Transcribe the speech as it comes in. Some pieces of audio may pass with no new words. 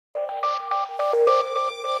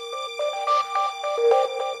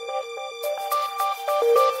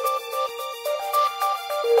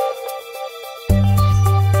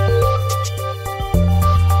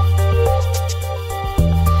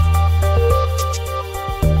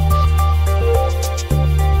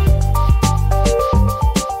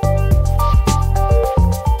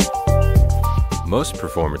Most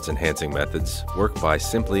performance-enhancing methods work by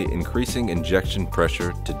simply increasing injection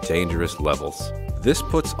pressure to dangerous levels. This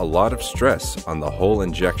puts a lot of stress on the whole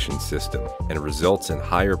injection system and results in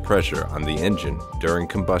higher pressure on the engine during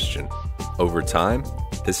combustion. Over time,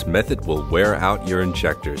 this method will wear out your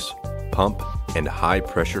injectors, pump, and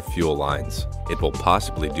high-pressure fuel lines. It will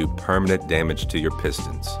possibly do permanent damage to your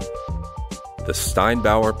pistons. The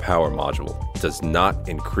STEINBAUER power module does not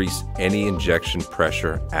increase any injection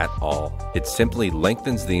pressure at all. It simply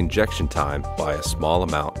lengthens the injection time by a small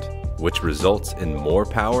amount, which results in more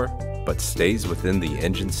power but stays within the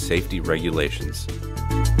engine's safety regulations.